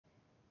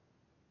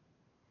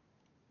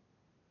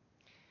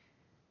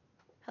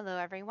Hello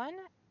everyone.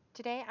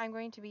 Today I'm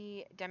going to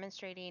be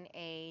demonstrating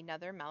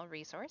another Mel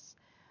resource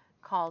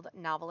called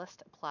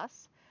NoveList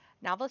Plus.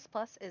 NoveList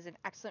Plus is an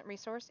excellent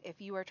resource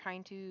if you are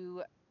trying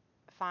to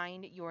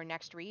find your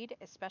next read,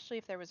 especially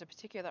if there was a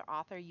particular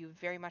author you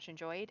very much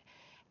enjoyed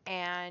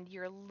and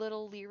you're a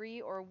little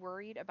leery or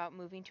worried about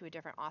moving to a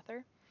different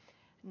author.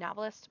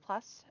 NoveList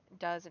Plus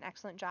does an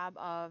excellent job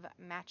of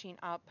matching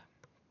up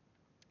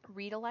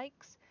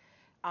read-alikes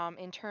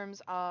in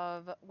terms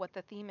of what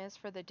the theme is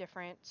for the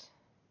different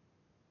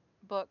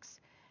books,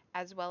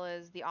 as well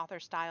as the author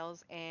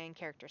styles and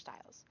character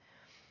styles.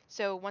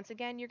 So once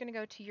again, you're going to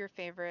go to your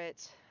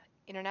favorite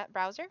internet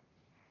browser.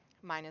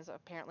 Mine is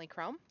apparently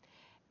Chrome.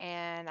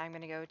 And I'm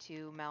going to go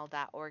to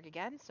mel.org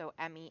again, so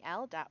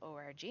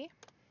mel.org.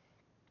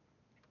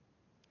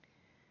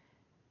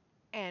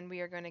 And we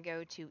are going to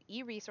go to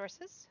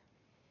e-resources.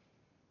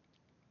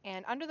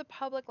 And under the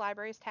Public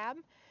Libraries tab,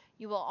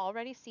 you will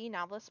already see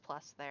NoveList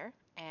Plus there.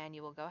 And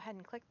you will go ahead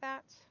and click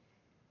that.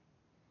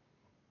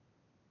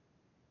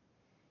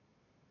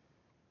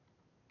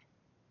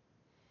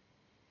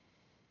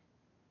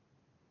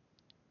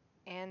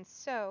 And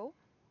so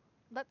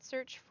let's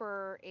search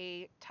for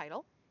a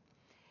title.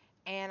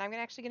 And I'm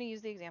actually going to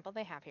use the example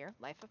they have here,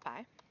 Life of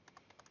Pi.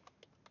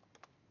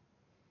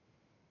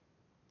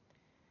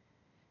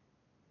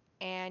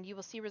 And you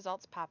will see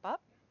results pop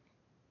up.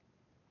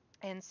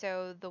 And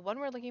so the one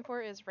we're looking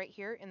for is right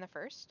here in the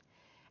first.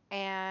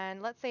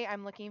 And let's say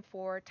I'm looking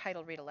for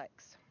title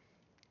read-alikes.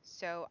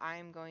 So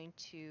I'm going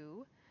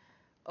to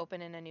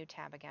open in a new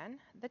tab again,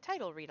 the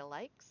title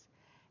read-alikes,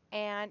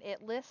 and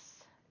it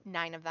lists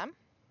 9 of them.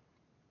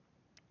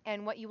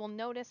 And what you will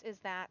notice is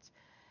that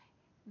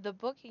the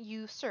book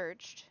you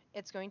searched,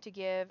 it's going to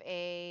give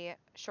a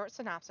short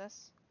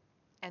synopsis,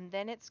 and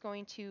then it's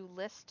going to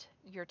list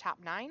your top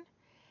 9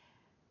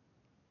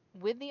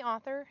 with the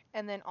author,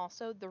 and then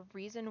also the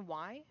reason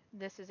why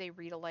this is a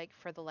read-alike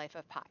for The Life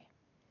of Pi.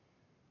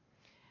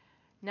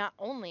 Not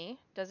only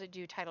does it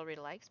do title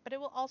read-alikes, but it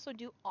will also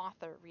do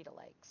author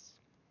read-alikes.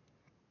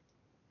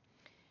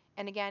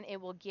 And again,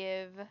 it will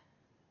give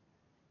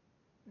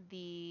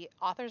the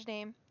author's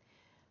name,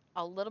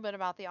 a little bit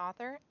about the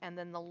author, and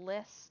then the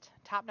list,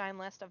 top 9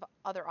 list of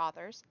other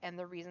authors, and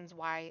the reasons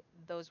why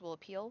those will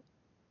appeal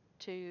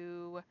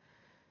to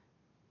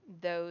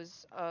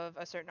those of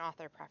a certain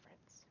author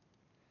preference.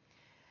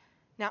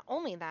 Not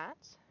only that,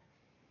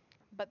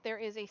 but there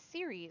is a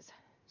series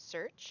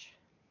search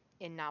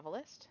in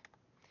NoveList.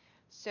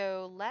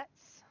 So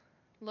let's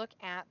look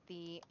at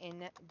the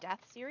In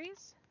Death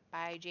series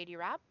by J.D.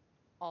 Robb,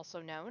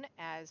 also known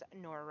as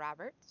Nora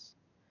Roberts.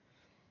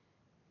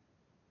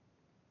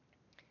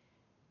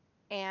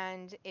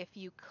 And if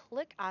you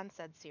click on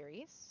said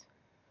series,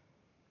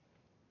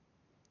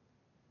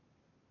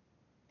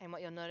 and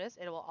what you'll notice,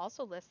 it will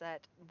also list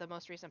that the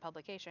most recent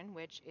publication,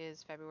 which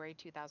is February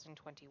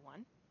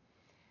 2021.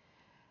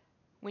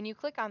 When you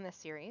click on this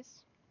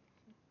series,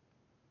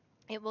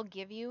 it will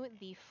give you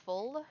the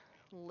full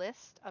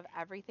list of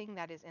everything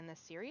that is in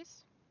this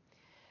series.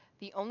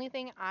 The only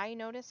thing I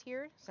notice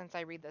here, since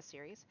I read this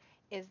series,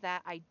 is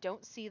that I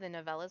don't see the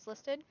novellas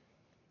listed.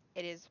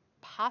 It is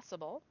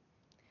possible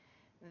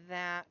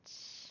that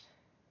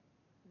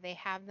they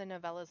have the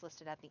novellas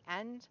listed at the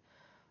end,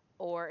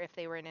 or if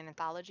they were in an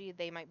anthology,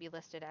 they might be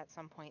listed at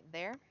some point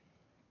there.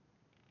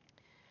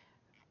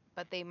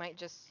 But they might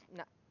just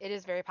not, it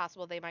is very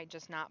possible they might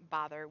just not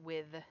bother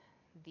with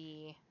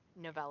the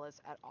novellas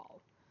at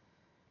all.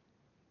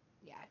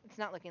 Yeah, it's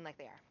not looking like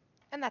they are.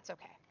 And that's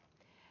okay.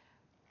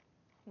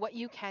 What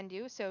you can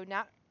do, so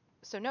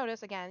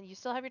notice again, you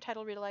still have your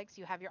title read-alikes,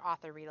 you have your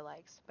author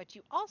read-alikes, but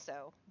you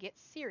also get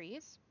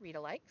series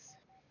read-alikes.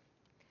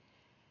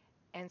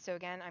 And so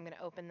again, I'm going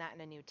to open that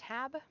in a new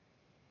tab.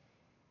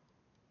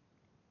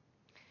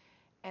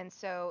 And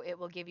so it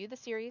will give you the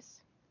series.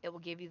 It will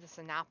give you the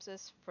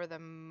synopsis for the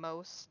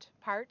most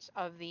part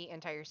of the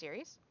entire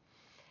series.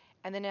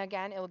 And then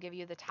again, it will give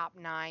you the top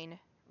 9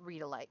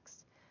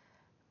 read-alikes.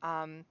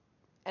 And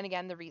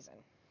again, the reason.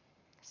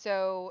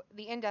 So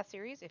the In Death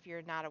series, if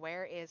you're not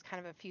aware, is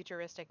kind of a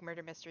futuristic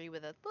murder mystery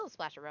with a little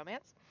splash of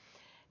romance.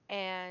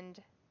 And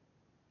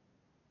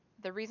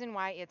the reason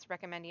why it's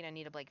recommending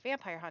Anita Blake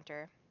Vampire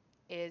Hunter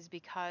is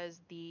because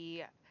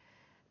the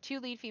 2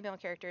 lead female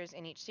characters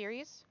in each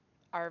series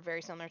are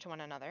very similar to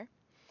one another.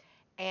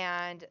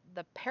 And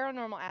the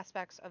paranormal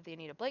aspects of the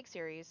Anita Blake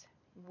series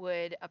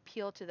would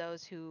appeal to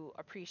those who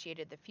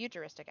appreciated the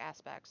futuristic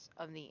aspects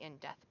of the In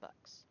Death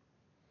books.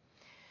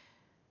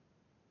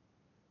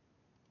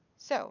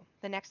 So,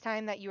 the next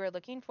time that you are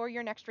looking for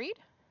your next read,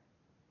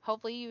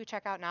 hopefully you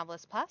check out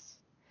NoveList Plus,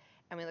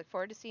 and we look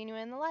forward to seeing you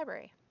in the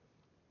library.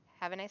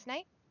 Have a nice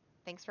night.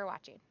 Thanks for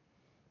watching.